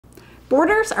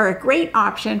Borders are a great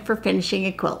option for finishing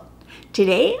a quilt.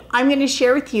 Today, I'm going to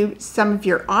share with you some of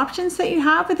your options that you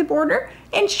have with a border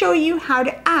and show you how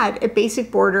to add a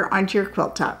basic border onto your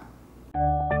quilt top.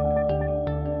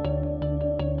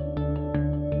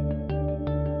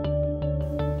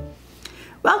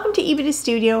 Welcome to Epida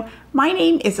Studio. My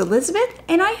name is Elizabeth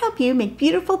and I help you make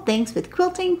beautiful things with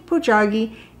quilting,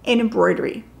 pojagi, and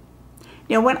embroidery.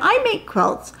 Now when I make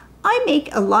quilts, I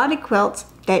make a lot of quilts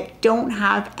that don't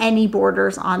have any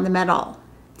borders on them at all.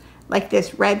 Like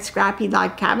this red scrappy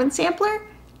log cabin sampler,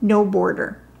 no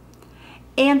border.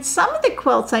 And some of the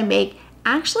quilts I make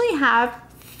actually have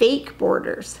fake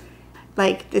borders.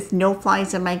 Like this No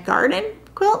Flies in My Garden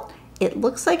quilt, it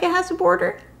looks like it has a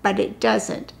border, but it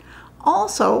doesn't.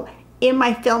 Also, in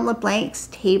my Fill in the Blanks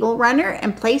table runner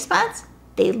and placemats,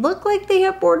 they look like they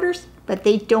have borders, but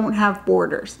they don't have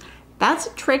borders. That's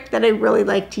a trick that I really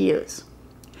like to use.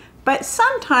 But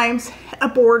sometimes a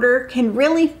border can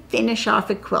really finish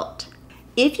off a quilt.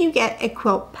 If you get a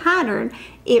quilt pattern,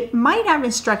 it might have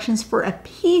instructions for a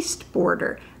pieced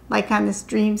border, like on this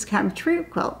Dreams Come True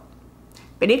quilt.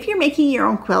 But if you're making your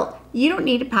own quilt, you don't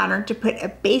need a pattern to put a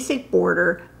basic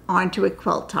border onto a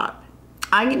quilt top.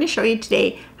 I'm going to show you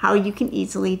today how you can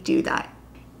easily do that.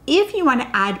 If you want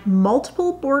to add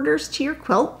multiple borders to your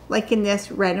quilt, like in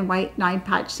this red and white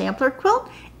 9-patch sampler quilt,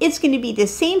 it's going to be the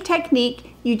same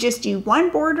technique. You just do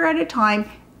one border at a time,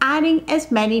 adding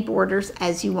as many borders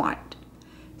as you want.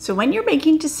 So when you're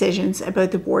making decisions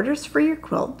about the borders for your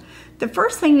quilt, the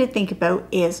first thing to think about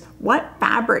is what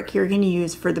fabric you're going to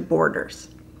use for the borders.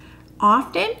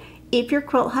 Often, if your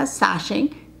quilt has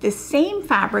sashing, the same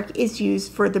fabric is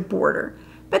used for the border,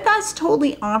 but that's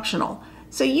totally optional.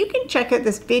 So you can check out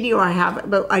this video I have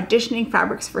about auditioning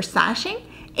fabrics for sashing,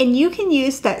 and you can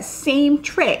use that same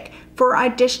trick for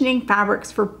auditioning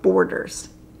fabrics for borders.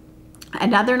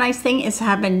 Another nice thing is to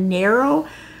have a narrow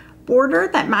border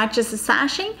that matches the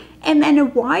sashing and then a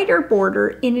wider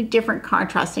border in a different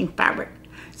contrasting fabric.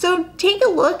 So take a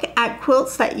look at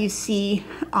quilts that you see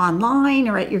online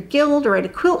or at your guild or at a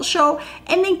quilt show,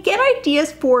 and then get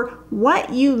ideas for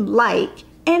what you like,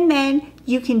 and then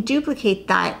you can duplicate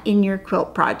that in your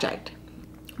quilt project.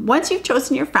 Once you've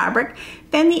chosen your fabric,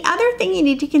 then the other thing you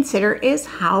need to consider is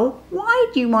how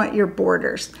wide you want your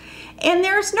borders. And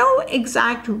there's no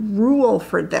exact rule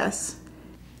for this.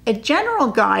 A general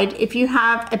guide, if you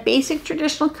have a basic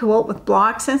traditional quilt with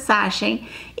blocks and sashing,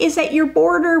 is that your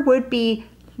border would be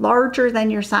larger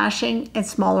than your sashing and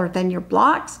smaller than your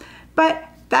blocks, but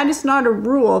that is not a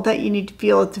rule that you need to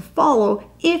feel to follow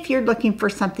if you're looking for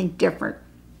something different.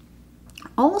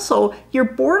 Also, your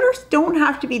borders don't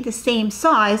have to be the same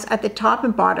size at the top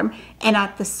and bottom and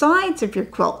at the sides of your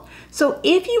quilt. So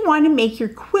if you want to make your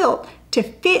quilt to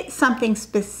fit something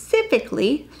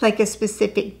specifically, like a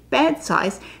specific bed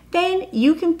size, then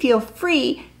you can feel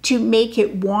free to make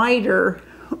it wider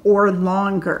or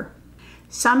longer.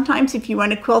 Sometimes if you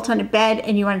want to quilt on a bed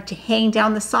and you want it to hang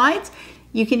down the sides,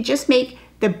 you can just make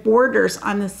the borders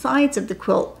on the sides of the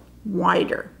quilt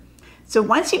wider. So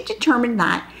once you've determined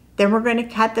that, then we're going to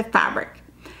cut the fabric.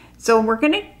 So we're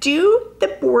going to do the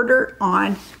border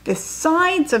on the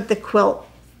sides of the quilt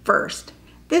first.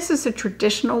 This is a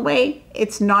traditional way.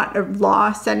 It's not a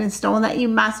law set in stone that you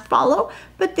must follow,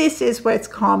 but this is what's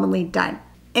commonly done.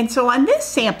 And so on this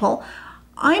sample,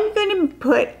 I'm going to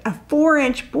put a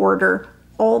 4-inch border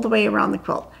all the way around the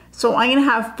quilt. So I'm going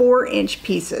to have 4-inch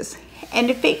pieces. And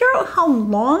to figure out how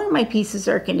long my pieces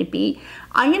are going to be,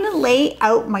 I'm going to lay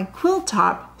out my quilt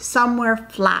top somewhere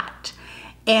flat.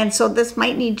 And so this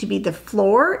might need to be the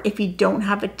floor if you don't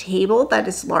have a table that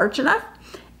is large enough.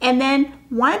 And then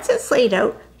once it's laid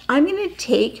out, I'm going to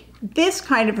take this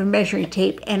kind of a measuring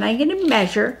tape and I'm going to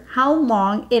measure how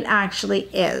long it actually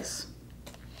is.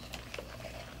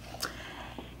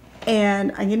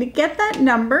 And I'm going to get that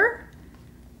number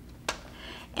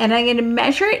and I'm going to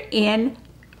measure it in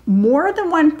more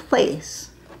than one place.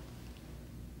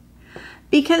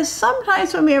 Because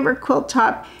sometimes when we have our quilt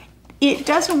top, it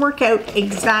doesn't work out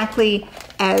exactly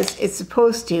as it's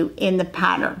supposed to in the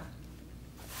pattern.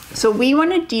 So we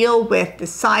want to deal with the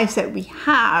size that we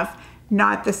have,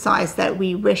 not the size that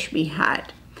we wish we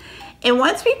had. And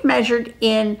once we've measured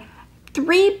in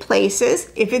 3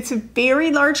 places, if it's a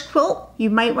very large quilt, you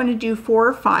might want to do 4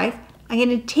 or 5. I'm going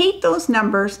to take those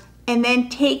numbers and then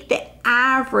take the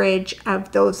average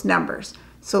of those numbers.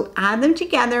 So add them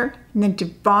together and then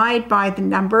divide by the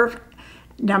number of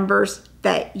numbers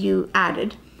that you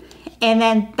added. And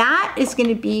then that is going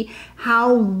to be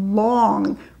how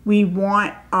long we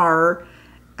want our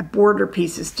border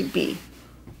pieces to be.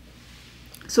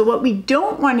 So what we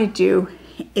don't want to do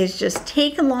is just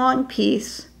take a long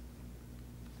piece,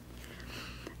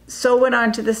 sew it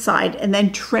onto the side and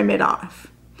then trim it off.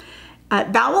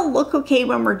 That will look okay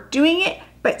when we're doing it,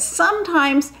 but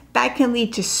sometimes that can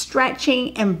lead to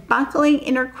stretching and buckling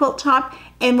in our quilt top,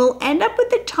 and we'll end up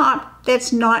with a top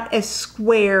that's not as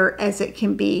square as it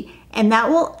can be, and that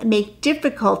will make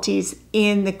difficulties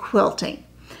in the quilting.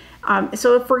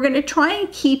 So if we're going to try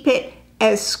and keep it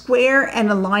as square and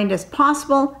aligned as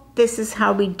possible, this is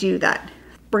how we do that.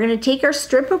 We're going to take our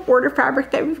strip of border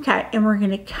fabric that we've cut, and we're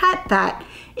going to cut that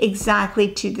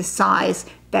exactly to the size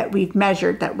that we've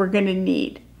measured that we're going to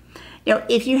need. Now,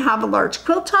 if you have a large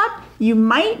quilt top, you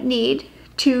might need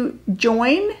to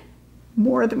join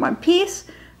more than one piece.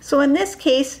 So in this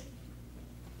case,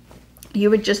 you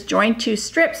would just join 2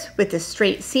 strips with a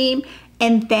straight seam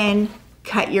and then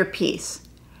cut your piece.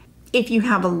 If you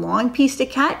have a long piece to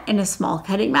cut and a small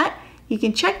cutting mat, you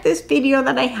can check this video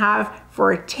that I have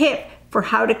for a tip for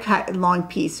how to cut a long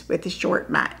piece with a short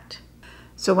mat.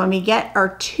 So when we get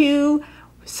our 2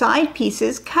 side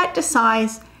pieces cut to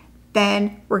size,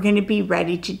 then we're going to be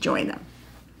ready to join them.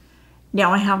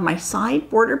 Now I have my side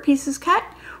border pieces cut.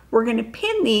 We're going to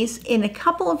pin these in a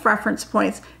couple of reference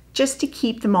points just to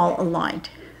keep them all aligned.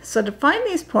 So to find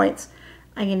these points,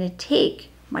 I'm going to take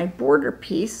my border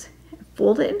piece,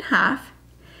 fold it in half,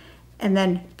 and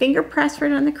then finger press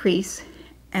right on the crease,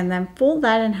 and then fold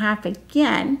that in half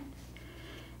again,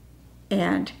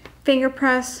 and finger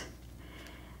press.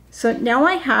 So now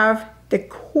I have the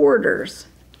quarters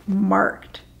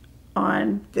marked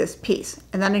on this piece,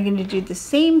 and then I'm going to do the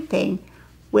same thing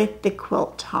with the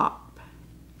quilt top.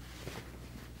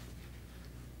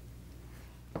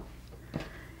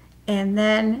 And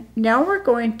then now we're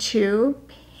going to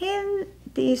pin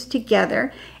these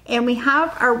together, and we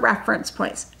have our reference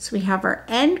points. So we have our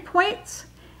end points,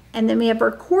 and then we have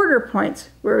our quarter points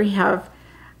where we have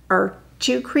our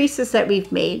 2 creases that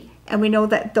we've made, and we know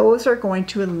that those are going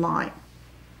to align.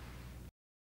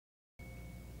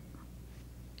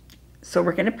 So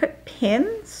we're going to put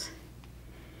pins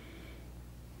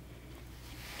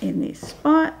in these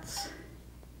spots.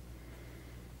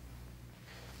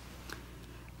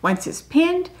 Once it's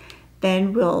pinned,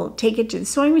 then we'll take it to the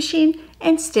sewing machine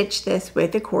and stitch this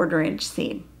with a 1/4 inch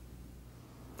seam.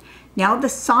 Now the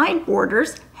side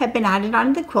borders have been added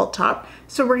onto the quilt top,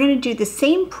 so we're going to do the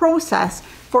same process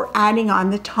for adding on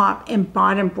the top and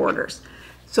bottom borders.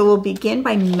 So we'll begin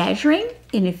by measuring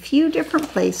in a few different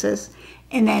places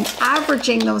and then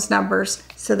averaging those numbers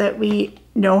so that we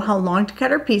know how long to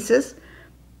cut our pieces.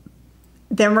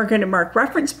 Then we're going to mark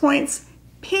reference points,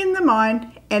 pin them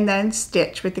on, and then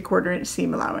stitch with the 1/4 inch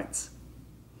seam allowance.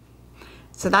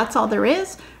 So that's all there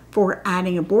is for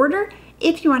adding a border.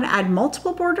 If you want to add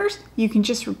multiple borders, you can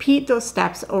just repeat those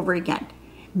steps over again.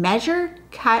 Measure,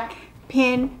 cut,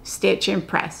 pin, stitch, and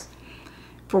press.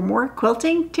 For more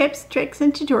quilting tips, tricks,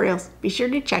 and tutorials, be sure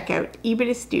to check out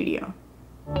Epida Studio.